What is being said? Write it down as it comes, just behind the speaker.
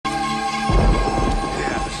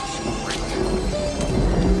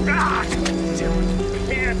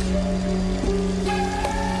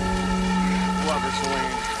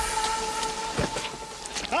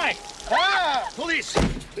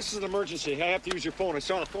this is an emergency. I have to use your phone. I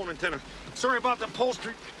saw the phone antenna. Sorry about the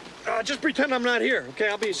upholstery. Just pretend I'm not here, okay?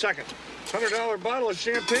 I'll be a second. $100 bottle of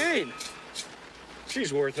champagne.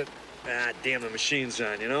 She's worth it. Ah, damn, the machine's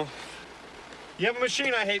on, you know? You have a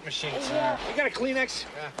machine? I hate machines. Yeah. You got a Kleenex?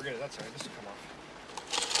 Ah, forget it. That's all right. This will come off.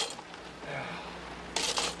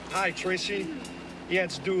 Hi, Tracy. Yeah,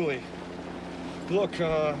 it's Dooley. Look,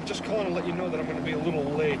 just calling to let you know that I'm going to be a little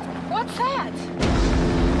late. What's that?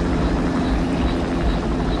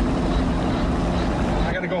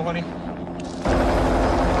 I gotta go, honey.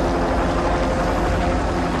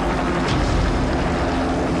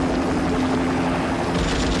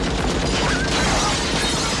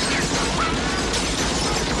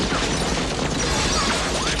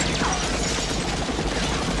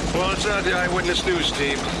 Well, it's not the Eyewitness News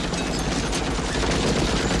team.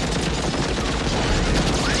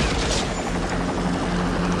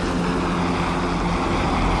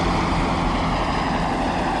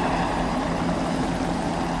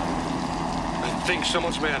 I think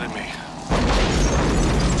someone's mad at me.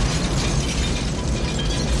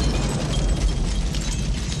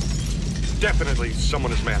 Definitely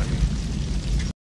someone is mad at me.